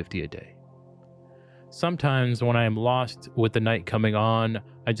 $150 a day. Sometimes when I am lost with the night coming on,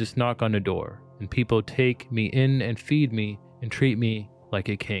 I just knock on the door and people take me in and feed me and treat me like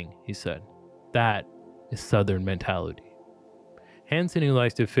a king, he said. That is Southern mentality. Hansen, who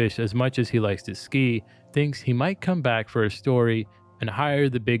likes to fish as much as he likes to ski, thinks he might come back for a story and hire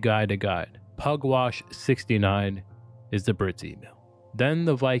the big guy to guide. Pugwash69 is the Brit's email. Then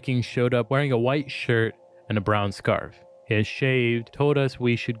the Viking showed up wearing a white shirt and a brown scarf. He had shaved, told us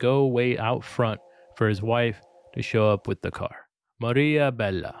we should go wait out front for his wife to show up with the car. Maria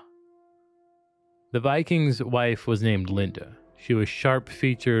Bella. The Viking's wife was named Linda. She was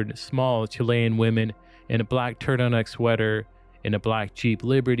sharp-featured, small Chilean woman in a black turtleneck sweater, in a black Jeep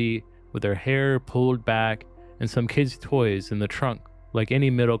Liberty, with her hair pulled back and some kids' toys in the trunk, like any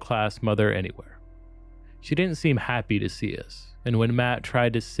middle-class mother anywhere. She didn't seem happy to see us, and when Matt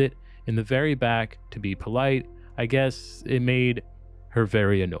tried to sit in the very back to be polite, I guess it made her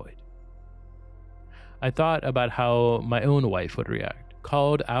very annoyed. I thought about how my own wife would react,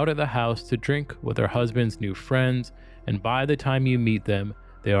 called out of the house to drink with her husband's new friends, and by the time you meet them,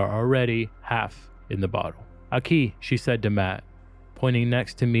 they are already half in the bottle. Aquí, she said to Matt, pointing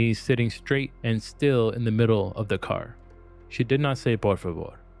next to me, sitting straight and still in the middle of the car. She did not say por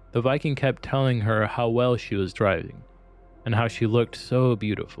favor. The Viking kept telling her how well she was driving, and how she looked so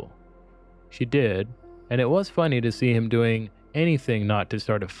beautiful. She did, and it was funny to see him doing anything not to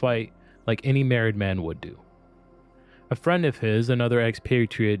start a fight like any married man would do. A friend of his, another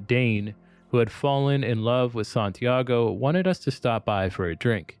expatriate Dane, who had fallen in love with Santiago, wanted us to stop by for a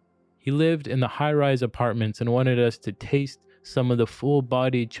drink. He lived in the high-rise apartments and wanted us to taste some of the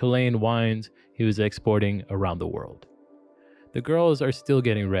full-bodied Chilean wines he was exporting around the world. The girls are still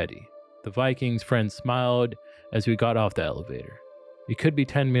getting ready. The Viking's friend smiled as we got off the elevator. It could be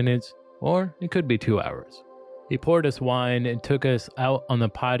 10 minutes, or it could be 2 hours. He poured us wine and took us out on the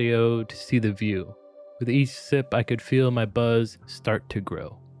patio to see the view. With each sip, I could feel my buzz start to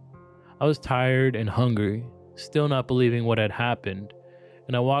grow. I was tired and hungry, still not believing what had happened,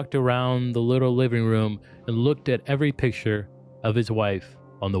 and I walked around the little living room and looked at every picture of his wife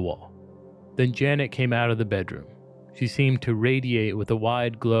on the wall. Then Janet came out of the bedroom. She seemed to radiate with a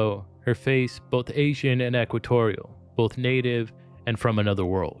wide glow, her face both Asian and equatorial, both native and from another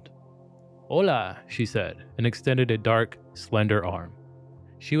world. Hola, she said, and extended a dark, slender arm.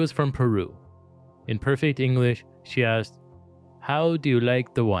 She was from Peru. In perfect English, she asked, "How do you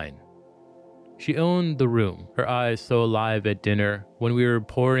like the wine?" She owned the room, her eyes so alive at dinner when we were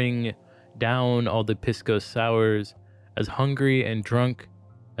pouring down all the pisco sours, as hungry and drunk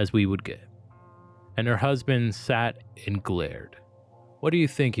as we would get. And her husband sat and glared. What are you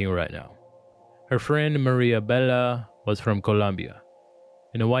thinking right now? Her friend Maria Bella was from Colombia.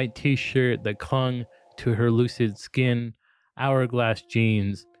 In a white t-shirt that clung to her lucid skin, hourglass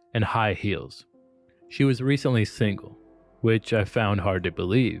jeans, and high heels. She was recently single, which I found hard to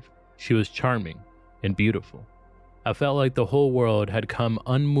believe. She was charming and beautiful. I felt like the whole world had come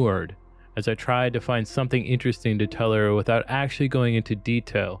unmoored as I tried to find something interesting to tell her without actually going into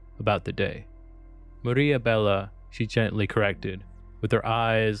detail about the day. Maria Bella, she gently corrected, with her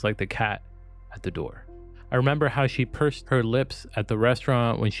eyes like the cat at the door. I remember how she pursed her lips at the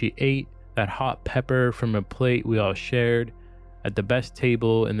restaurant when she ate that hot pepper from a plate we all shared at the best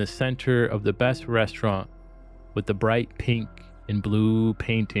table in the center of the best restaurant with the bright pink and blue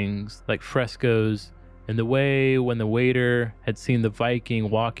paintings like frescoes, and the way when the waiter had seen the Viking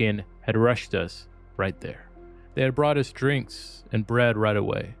walk in had rushed us right there. They had brought us drinks and bread right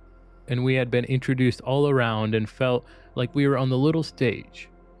away, and we had been introduced all around and felt like we were on the little stage.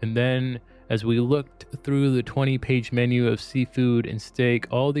 And then, as we looked through the 20-page menu of seafood and steak,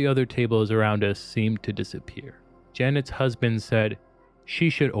 all the other tables around us seemed to disappear. Janet's husband said she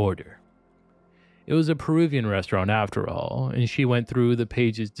should order. It was a Peruvian restaurant after all, and she went through the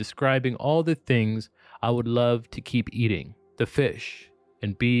pages describing all the things I would love to keep eating. The fish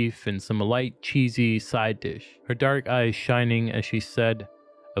and beef and some light cheesy side dish. Her dark eyes shining as she said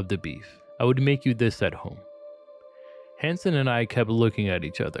of the beef, "I would make you this at home." Hansen and I kept looking at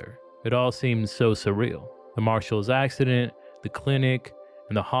each other. It all seemed so surreal. The marshal's accident, the clinic,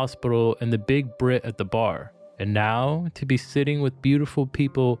 and the hospital, and the big Brit at the bar. And now, to be sitting with beautiful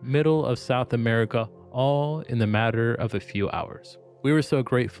people, middle of South America, all in the matter of a few hours. We were so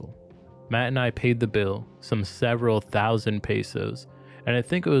grateful. Matt and I paid the bill, some several thousand pesos, and I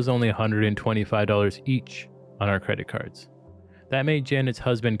think it was only $125 each on our credit cards. That made Janet's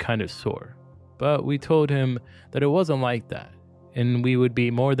husband kind of sore, but we told him that it wasn't like that, and we would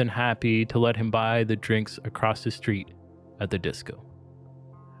be more than happy to let him buy the drinks across the street at the disco.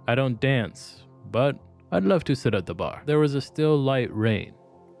 I don't dance, but I'd love to sit at the bar. There was a still light rain,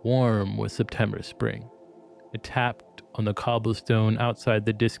 warm with September spring. It tapped on the cobblestone outside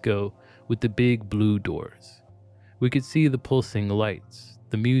the disco with the big blue doors. We could see the pulsing lights,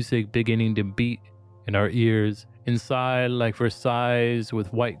 the music beginning to beat in our ears, inside like Versailles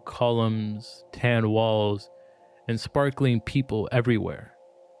with white columns, tan walls, and sparkling people everywhere.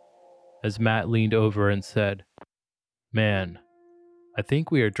 As Matt leaned over and said, "Man, I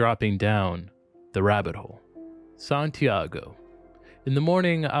think we are dropping down the rabbit hole." Santiago. In the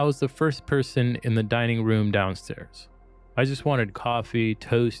morning, I was the first person in the dining room downstairs. I just wanted coffee,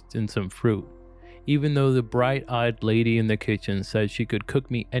 toast, and some fruit, even though the bright-eyed lady in the kitchen said she could cook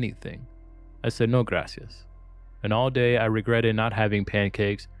me anything. I said no gracias. And all day I regretted not having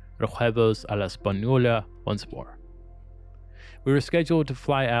pancakes or huevos a la española once more. We were scheduled to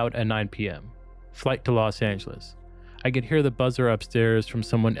fly out at 9 p.m., flight to Los Angeles. I could hear the buzzer upstairs from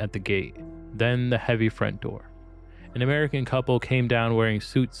someone at the gate, then the heavy front door. An American couple came down wearing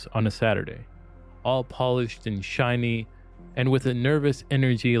suits on a Saturday, all polished and shiny, and with a nervous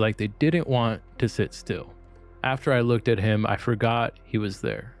energy like they didn't want to sit still. After I looked at him, I forgot he was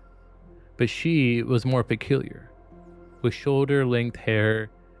there. But she was more peculiar, with shoulder-length hair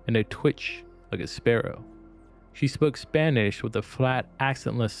and a twitch like a sparrow. She spoke Spanish with a flat,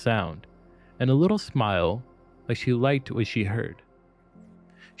 accentless sound, and a little smile like she liked what she heard.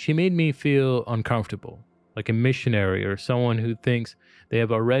 She made me feel uncomfortable, like a missionary or someone who thinks they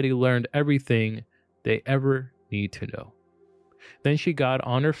have already learned everything they ever need to know. Then she got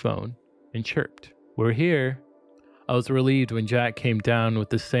on her phone and chirped, "We're here." I was relieved when Jack came down with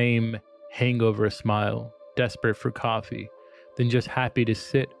the same hangover smile, desperate for coffee, then just happy to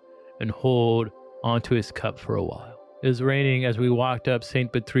sit and hold onto his cup for a while. It was raining as we walked up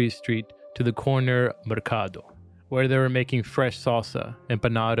St. Patrice Street to the corner Mercado, where they were making fresh salsa,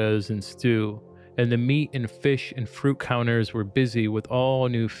 empanadas, and stew, and the meat and fish and fruit counters were busy with all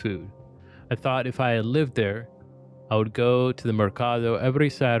new food. I thought if I had lived there, I would go to the Mercado every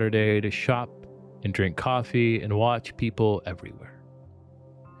Saturday to shop and drink coffee and watch people everywhere.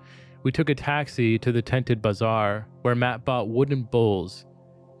 We took a taxi to the tented bazaar where Matt bought wooden bowls,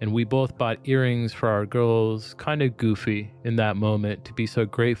 and we both bought earrings for our girls, kind of goofy in that moment to be so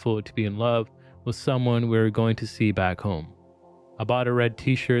grateful to be in love with someone we were going to see back home. I bought a red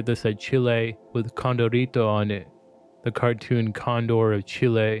t-shirt that said Chile with Condorito on it, the cartoon condor of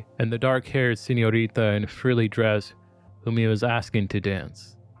Chile, and the dark-haired señorita in a frilly dress whom he was asking to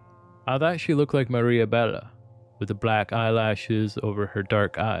dance. I thought she looked like Maria Bella, with the black eyelashes over her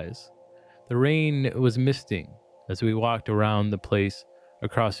dark eyes. The rain was misting as we walked around the place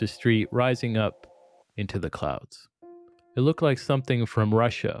across the street, rising up into the clouds. It looked like something from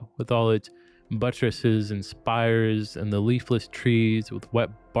Russia, with all its buttresses and spires and the leafless trees with wet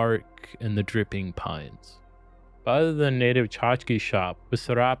bark and the dripping pines. But other than the native tchotchke shop, with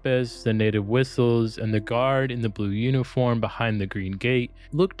serapes, the native whistles, and the guard in the blue uniform behind the green gate,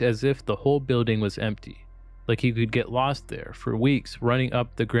 looked as if the whole building was empty, like you could get lost there for weeks running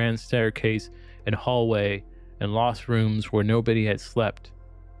up the grand staircase and hallway and lost rooms where nobody had slept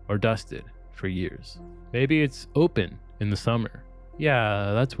or dusted for years. Maybe it's open in the summer.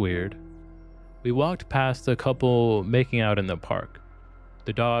 Yeah, that's weird. We walked past a couple making out in the park,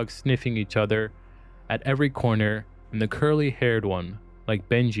 the dogs sniffing each other at every corner, and the curly-haired one, like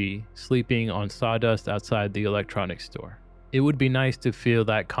Benji, sleeping on sawdust outside the electronics store. It would be nice to feel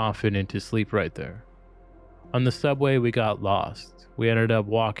that confident to sleep right there. On the subway, we got lost. We ended up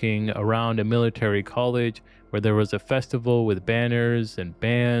walking around a military college where there was a festival with banners and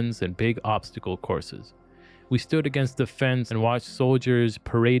bands and big obstacle courses. We stood against the fence and watched soldiers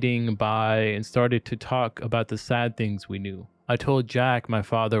parading by and started to talk about the sad things we knew. I told Jack my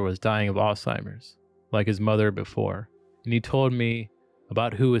father was dying of Alzheimer's, like his mother before, and he told me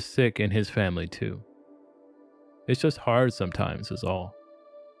about who was sick in his family too. It's just hard sometimes is all.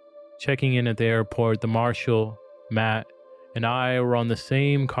 Checking in at the airport, the marshal, Matt, and I were on the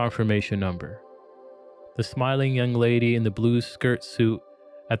same confirmation number. The smiling young lady in the blue skirt suit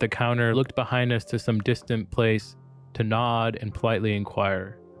at the counter looked behind us to some distant place to nod and politely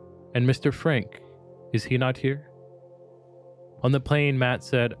inquire, "And Mr. Frank, is he not here?" On the plane, Matt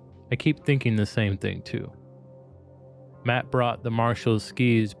said, "I keep thinking the same thing too." Matt brought the marshal's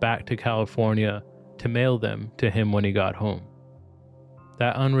skis back to California to mail them to him when he got home.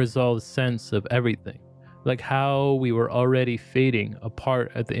 That unresolved sense of everything, like how we were already fading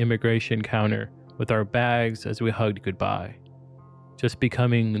apart at the immigration counter with our bags as we hugged goodbye, just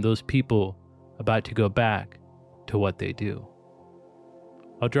becoming those people about to go back to what they do.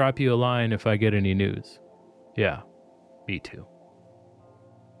 I'll drop you a line if I get any news. Yeah, me too.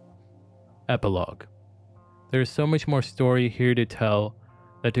 Epilogue. There's so much more story here to tell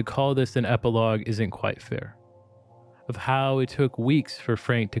that to call this an epilogue isn't quite fair. Of how it took weeks for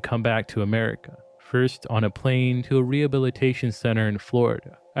Frank to come back to America, first on a plane to a rehabilitation center in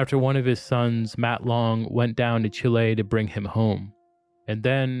Florida, after one of his sons, Matt Long, went down to Chile to bring him home, and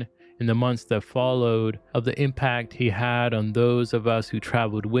then, in the months that followed, of the impact he had on those of us who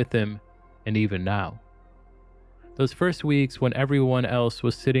traveled with him, and even now. Those first weeks when everyone else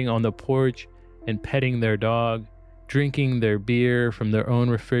was sitting on the porch and petting their dog, drinking their beer from their own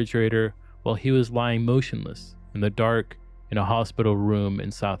refrigerator while he was lying motionless in the dark in a hospital room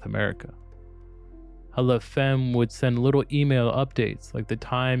in South America. How La Femme would send little email updates like the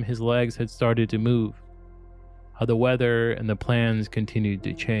time his legs had started to move, how the weather and the plans continued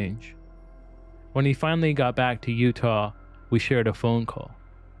to change. When he finally got back to Utah, we shared a phone call.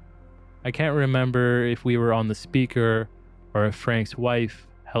 I can't remember if we were on the speaker or if Frank's wife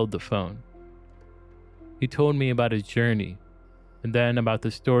held the phone. He told me about his journey, and then about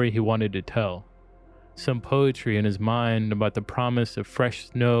the story he wanted to tell. Some poetry in his mind about the promise of fresh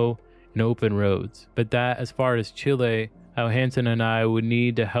snow and open roads, but that as far as Chile, how Hansen and I would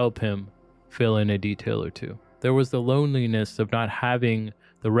need to help him fill in a detail or two. There was the loneliness of not having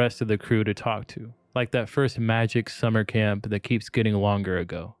the rest of the crew to talk to, like that first magic summer camp that keeps getting longer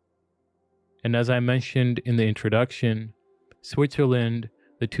ago. And as I mentioned in the introduction, Switzerland,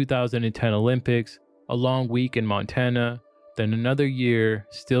 the 2010 Olympics, a long week in Montana, then another year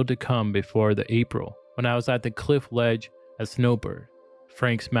still to come before the April, when I was at the cliff ledge at Snowbird,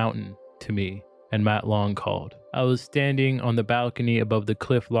 Frank's Mountain, to me, and Matt Long called. I was standing on the balcony above the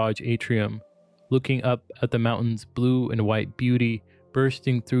Cliff Lodge atrium, looking up at the mountain's blue and white beauty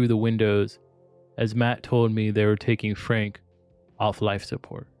bursting through the windows, as Matt told me they were taking Frank off life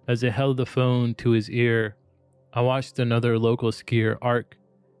support. As I held the phone to his ear, I watched another local skier arc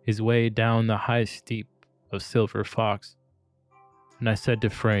his way down the high steep of Silver Fox, and I said to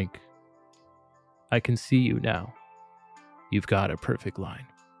Frank, "I can see you now. You've got a perfect line."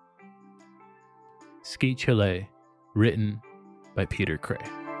 Ski Chile, written by Peter Kray.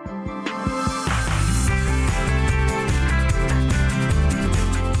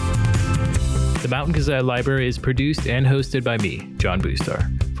 The Mountain Gazette Library is produced and hosted by me, John Boostar.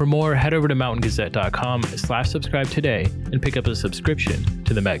 For more, head over to mountaingazette.com/subscribe today and pick up a subscription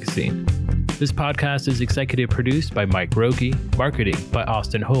to the magazine. This podcast is executive produced by Mike Rogie, marketing by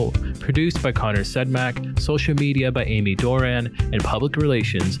Austin Holt, produced by Connor Sedmak, social media by Amy Doran, and public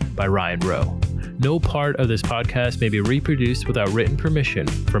relations by Ryan Rowe. No part of this podcast may be reproduced without written permission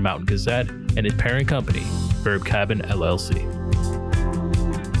from Mountain Gazette and its parent company, Verb Cabin LLC.